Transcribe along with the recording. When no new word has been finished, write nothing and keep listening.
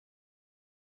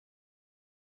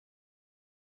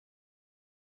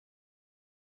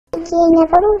amiguinha,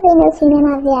 vamos ver no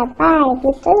cinema ver a Barbie?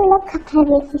 Eu tô louca pra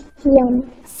ver esse filme.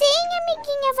 Sim,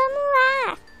 amiguinha, vamos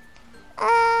lá.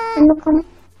 Vamos comer.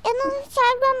 Eu não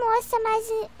enxergo a moça, mas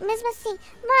mesmo assim...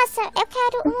 Moça, eu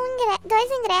quero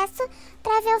 2 ingressos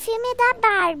pra ver o filme da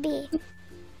Barbie.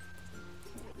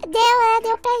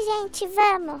 Deu pra gente,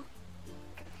 vamos.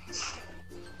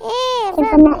 Eu vou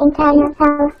entrar na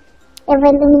sala. Eu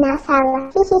vou iluminar a sala.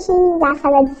 A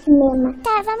sala de cinema.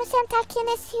 Tá, vamos sentar aqui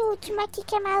nesse último aqui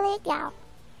que é mais legal.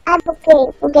 Ah, buguei,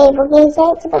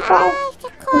 gente. Ai,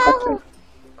 socorro.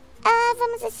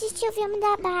 Vamos assistir o filme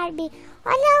da Barbie.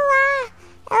 Olha lá,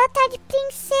 ela tá de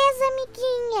princesa,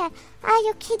 amiguinha. Ai,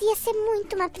 eu queria ser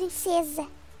muito uma princesa.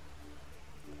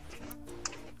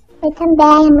 Eu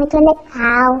também, é muito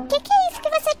legal. O que é isso que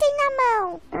você tem na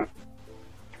mão?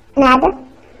 Nada.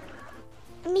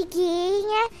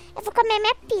 Amiguinha, eu vou comer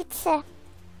minha pizza.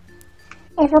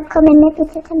 Eu vou comer minha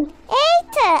pizza também.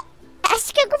 Eita,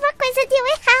 acho que alguma coisa deu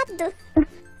errado.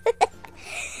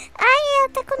 Ai, ela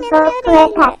tá comendo minha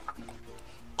orelha.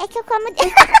 É que eu como... Ai,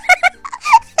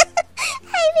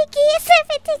 amiguinha, isso é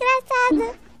muito engraçado.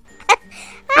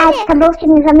 Ai, acabou o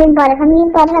filme, vamos embora.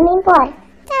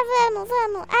 Tá,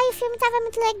 vamos. Ai, o filme tava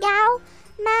muito legal,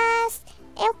 mas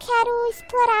eu quero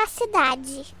explorar a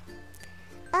cidade.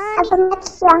 Vamos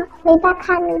aqui, ó. Vem pra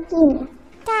cá, amiguinha.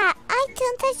 Tá. Ai,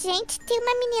 tanta gente. Tem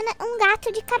uma menina, um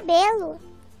gato de cabelo.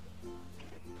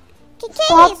 Que é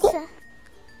isso?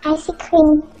 Ice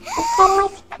cream. Eu quero um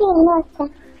ice cream, moça.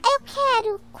 Eu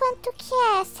quero. Quanto que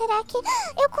é? Será que...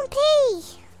 Eu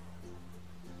comprei.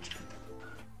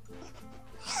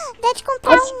 Dá de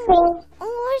comprar um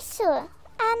urso.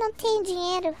 Ah, não tenho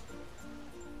dinheiro.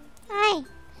 Ai.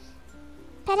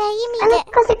 Peraí, amiga.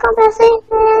 Você comprou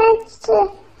sorvete.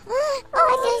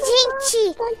 Olha,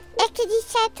 gente. É que de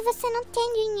certo você não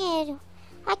tem dinheiro.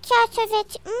 Aqui, ó,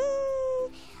 sorvete.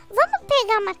 Vamos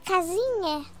pegar uma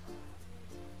casinha?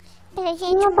 Pra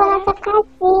gente morar essa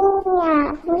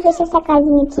casinha. Vamos ver se essa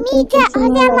casinha aqui Miga,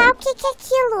 olha lá o que é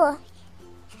aquilo.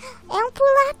 É um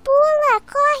pula-pula.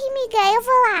 Corre, miga, eu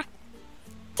vou lá.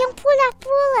 Tem um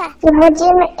pula-pula. Eu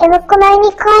vou comer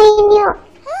unicórnio.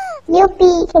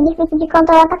 Yupi, que é difícil de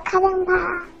controlar pra caramba.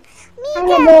 Miga, ai,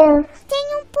 meu Deus. Tem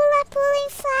um pula-pula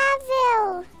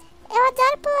inflável. Eu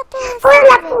adoro pula-pula inflável.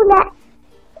 Pula-pula.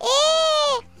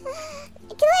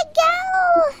 Que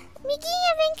legal.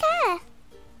 Miguinha, vem cá.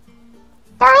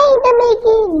 Tô indo,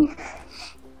 amiguinha.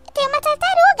 Tem uma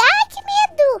tartaruga. Ai, que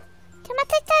medo. Tem uma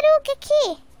tartaruga aqui.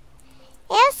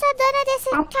 Eu sou a dona desse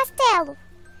castelo.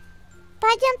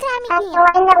 Pode entrar, amiguinha.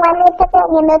 É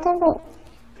meu também.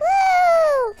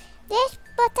 Deixa eu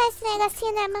botar esse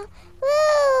negocinho na mão.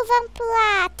 Vamos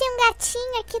pular. Tem um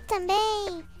gatinho aqui também.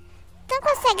 Então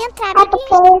consegue entrar,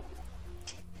 amiguinha?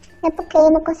 É porque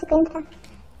eu não consigo entrar.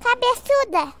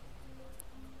 Cabeçuda.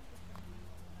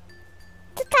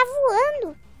 Tu tá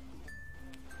voando.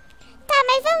 Tá,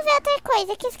 mas vamos ver outra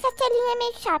coisa. Que esse castelinho é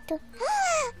meio chato.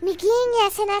 Miguinha,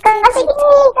 você não acredita.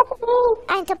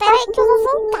 Ah, então peraí que eu vou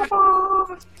voltar.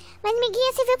 Mas,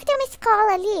 miguinha, você viu que tem uma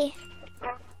escola ali?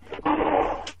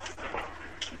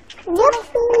 Miga,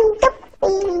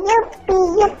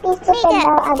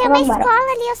 tem uma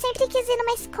escola ali. Eu sempre quis ir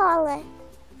numa escola.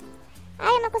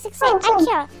 Ai, eu não consigo sair. Aqui,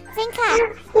 ó. Vem cá.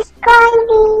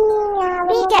 Escolinha.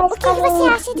 Miga, o que você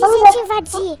acha de a gente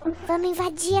invadir? Vamos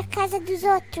invadir a casa dos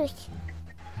outros.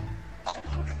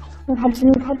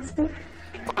 Invadir.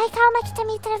 Ai, calma que tá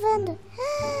me travando.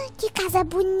 Que casa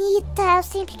bonita. Eu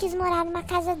sempre quis morar numa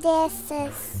casa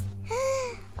dessas.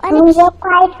 Olha meu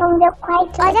quarto.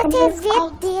 Olha a TV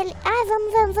dele. Ai,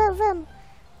 vamos.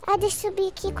 Ah, deixa eu subir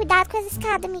aqui. Cuidado com as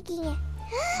escadas, amiguinha.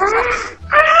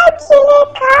 Ai, que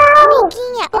legal.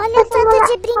 Amiguinha, olha o tanto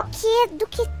de brinquedo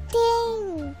que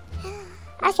tem.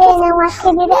 Amiga,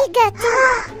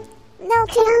 não,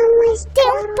 tem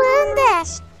um panda.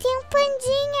 Tem um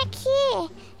pandinha aqui.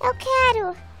 Eu quero.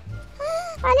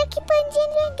 Olha que pandinha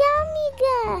legal,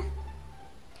 amiga.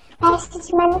 Parece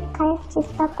de Minecraft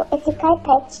esse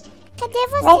carpete. Cadê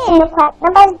você? Vai ser no quarto.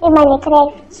 Não gosto de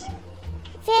Minecraft.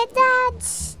 Verdade.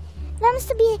 Vamos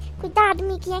subir. Cuidado,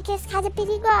 amiguinha, que a escada é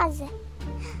perigosa.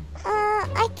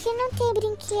 Aqui não tem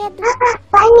brinquedo.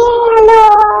 Banheiro!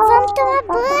 Vamos tomar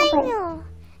banho.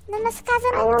 Na nossa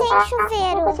casa não tem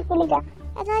chuveiro. Não consigo ligar.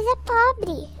 Nós é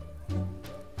pobre.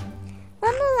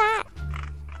 Vamos lá.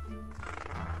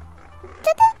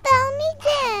 Tudo bom,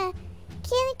 amiga?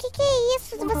 Que é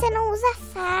isso? Você não usa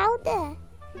fralda?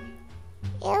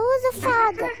 Eu uso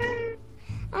fralda.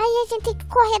 Ai, a gente tem que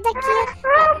correr daqui.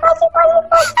 Pode. Ai,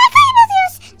 meu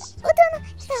Deus. O dono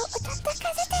da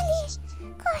casa tá ali.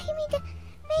 Corre, amiga.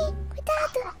 Vem,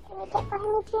 cuidado. Corre,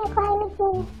 amiguinha.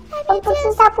 Ai, meu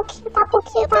Deus. Tá pouquinho.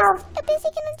 Eu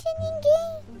pensei que não tinha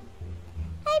ninguém.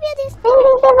 Ai, meu Deus.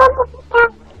 Vem, vamos pro quintal.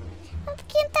 Vamos pro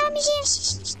quintal, amiguinha.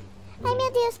 Ai,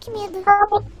 meu Deus, que medo.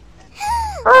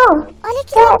 Olha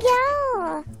que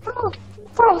legal.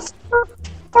 Dois.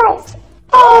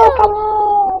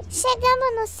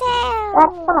 Chegamos no céu.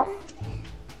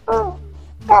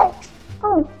 Dois.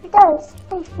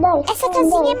 Essa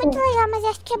casinha é muito legal, mas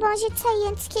acho que é bom a gente sair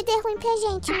antes que dê ruim pra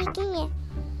gente, amiguinha.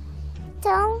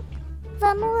 Então,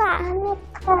 vamos lá.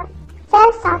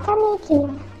 Você solta,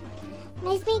 amiguinha.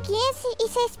 Mas, amiguinha, e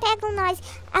vocês pegam nós?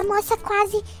 A moça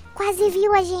quase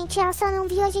viu a gente, ela só não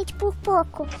viu a gente por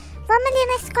pouco. Vamos ali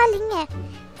na escolinha.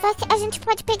 A gente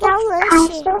pode pegar o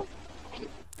lanche.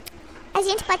 A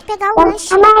gente pode pegar o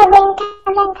lanche. Mãe, vem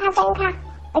cá.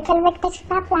 Eu quero ver o que tá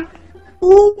escrito na placa.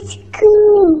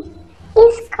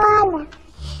 Escola.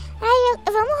 Ai,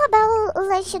 vamos roubar o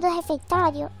lanche do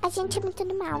refeitório? A gente é muito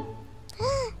do mal.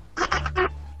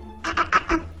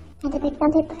 Ainda bem que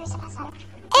não tem professora.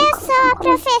 Eu sou a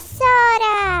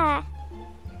professora!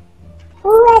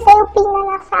 Eu tenho pinga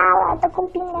na sala. Tô com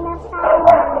pinga na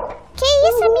sala. Que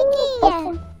isso,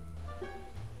 amiguinha?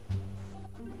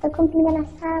 Tô com pinga na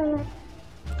sala.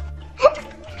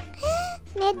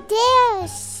 Meu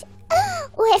Deus!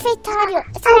 O refeitório!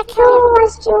 Será que acho?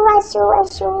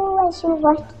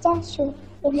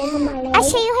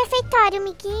 Achei o refeitório,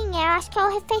 amiguinha. Eu acho que é o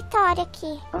refeitório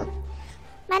aqui.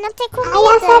 Mas não tem comida.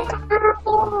 Ai, essa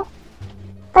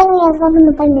banheiro, vamos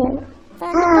no banheiro.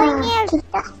 Vamos no banheiro.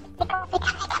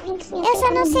 Eu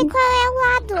só não sei qual é o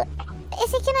lado.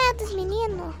 Esse aqui não é o dos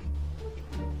meninos?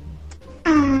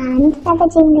 Não tem nada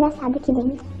de engraçado aqui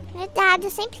dentro. Verdade,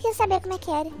 eu sempre quis saber como é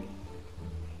que era.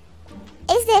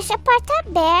 Eles deixam a porta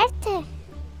aberta.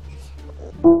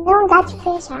 Não dá de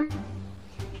fechar.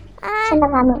 Deixa eu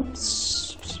lavar a mão.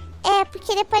 É,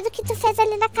 porque depois do que tu fez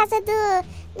ali na casa do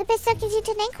pessoa que a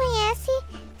gente nem conhece,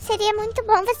 seria muito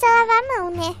bom você lavar a mão,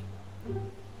 né?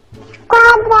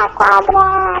 Quadra.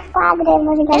 Eu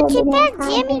vou jogar Eu te no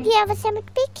perdi, amiguinha. Você é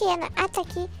muito pequena. Ah, tá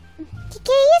aqui.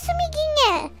 Que é isso,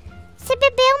 amiguinha? Você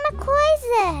bebeu uma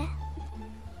coisa.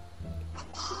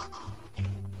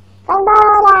 Vai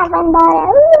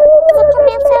embora. Vou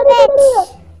comer um sorvete.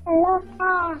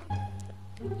 Louca.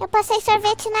 Eu passei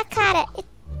sorvete na cara.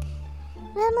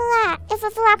 Vamos lá. Eu vou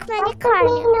voar com o meu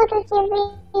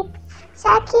unicórnio.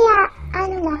 Só que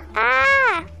não dá.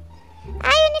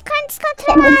 Ai, unicórnio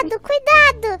descontrolado.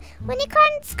 Cuidado.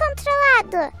 Unicórnio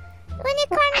descontrolado.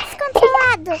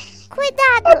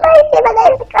 Cuidado. Eu tô em cima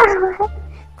desse carro.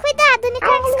 Cuidado,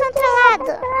 unicórnio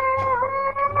descontrolado.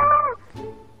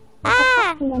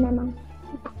 Na mão.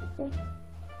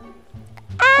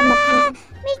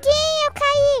 Amiguinho, eu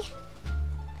caí.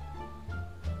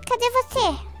 Cadê você?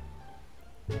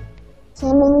 Que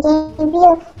ninguém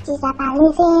viu,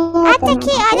 desapareceu. Tá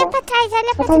aqui, olha pra trás,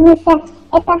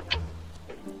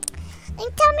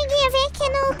 Então, amiguinha, vem aqui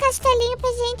no castelinho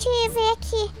pra gente ver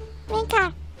aqui. Vem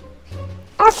cá.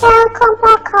 Eu quero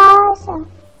comprar coisa.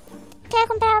 Quer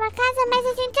comprar uma casa? Mas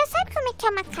a gente já sabe como é que é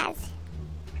uma casa.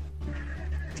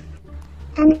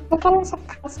 Eu quero essa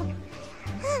casa.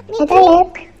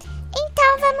 Amiguinha,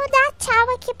 então vamos dar tchau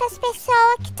aqui pras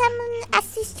pessoas que estão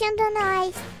assistindo a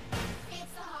nós.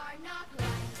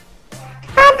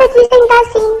 Pode sentar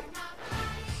assim.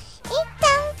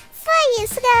 Então, foi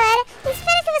isso, galera.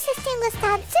 Espero que vocês tenham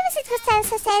gostado. Se vocês gostaram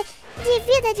dessa série de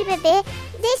vida de bebê,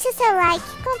 deixe o seu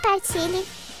like, compartilhe.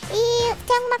 E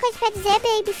tem alguma coisa pra dizer,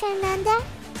 baby Fernanda?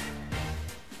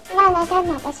 Não, eu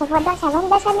só vou dançar. Vamos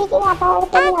dançar, amiguinha, pra eu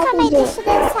terminar o Calma aí, vídeo. deixa eu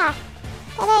dançar.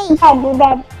 Peraí.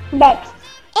 Bebe.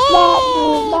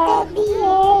 Eita.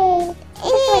 Se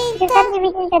você gostar do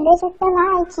vídeo, já deixa o seu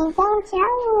like. Então,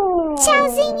 tchau.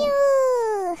 Tchauzinho.